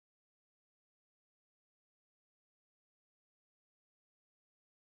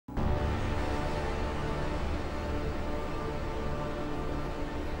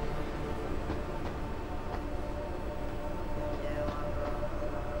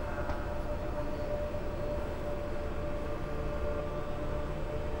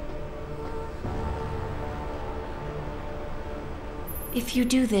If you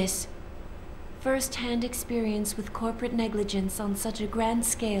do this, first-hand experience with corporate negligence on such a grand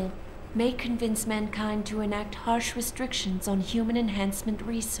scale may convince mankind to enact harsh restrictions on human enhancement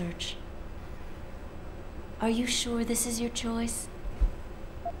research. Are you sure this is your choice?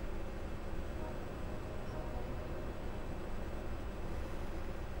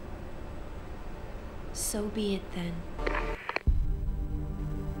 So be it then.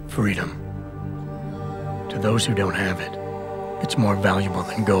 Freedom. To those who don't have it, it's more valuable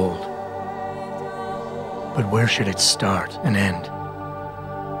than gold. But where should it start and end?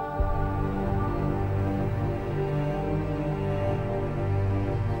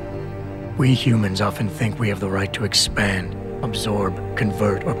 We humans often think we have the right to expand, absorb,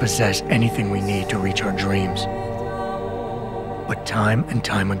 convert, or possess anything we need to reach our dreams. But time and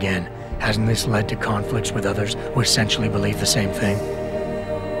time again, hasn't this led to conflicts with others who essentially believe the same thing?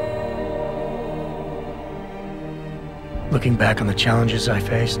 Looking back on the challenges I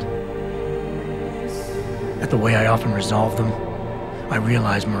faced, at the way I often resolve them, I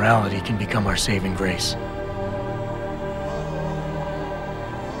realize morality can become our saving grace.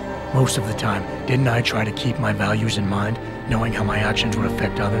 Most of the time, didn't I try to keep my values in mind, knowing how my actions would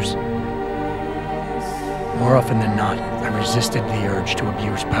affect others? More often than not, I resisted the urge to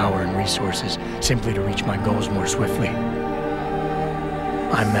abuse power and resources simply to reach my goals more swiftly.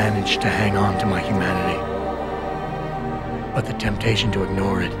 I managed to hang on to my humanity, but the temptation to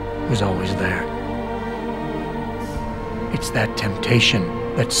ignore it was always there. It's that temptation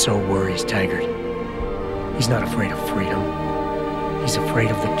that so worries Taggart. He's not afraid of freedom. He's afraid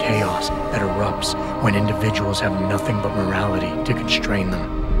of the chaos that erupts when individuals have nothing but morality to constrain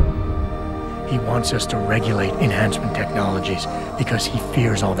them. He wants us to regulate enhancement technologies because he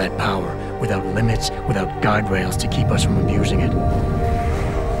fears all that power, without limits, without guide rails to keep us from abusing it.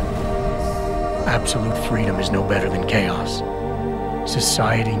 Absolute freedom is no better than chaos.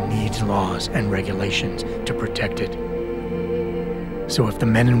 Society needs laws and regulations to protect it. So if the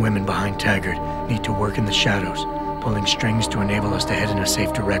men and women behind Taggart need to work in the shadows, pulling strings to enable us to head in a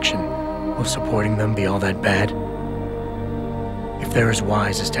safe direction, will supporting them be all that bad? If they're as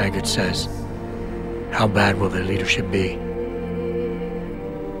wise as Taggart says, how bad will their leadership be?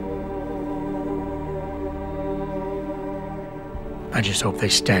 I just hope they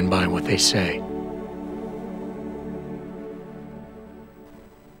stand by what they say.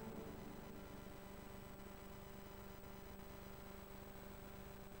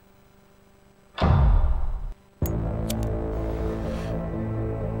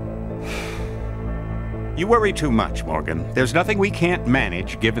 You worry too much, Morgan. There's nothing we can't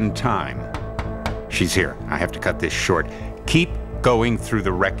manage given time. She's here. I have to cut this short. Keep going through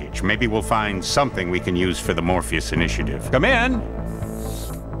the wreckage. Maybe we'll find something we can use for the Morpheus initiative. Come in!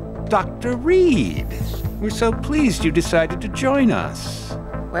 Dr. Reed! We're so pleased you decided to join us.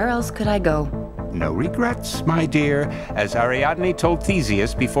 Where else could I go? No regrets, my dear. As Ariadne told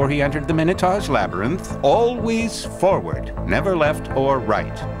Theseus before he entered the Minotaur's labyrinth, always forward, never left or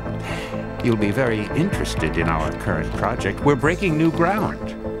right. You'll be very interested in our current project. We're breaking new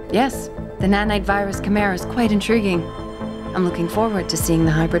ground. Yes, the nanite virus chimera is quite intriguing. I'm looking forward to seeing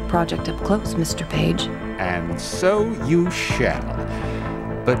the hybrid project up close, Mr. Page. And so you shall.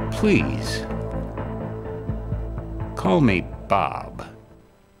 But please, call me Bob.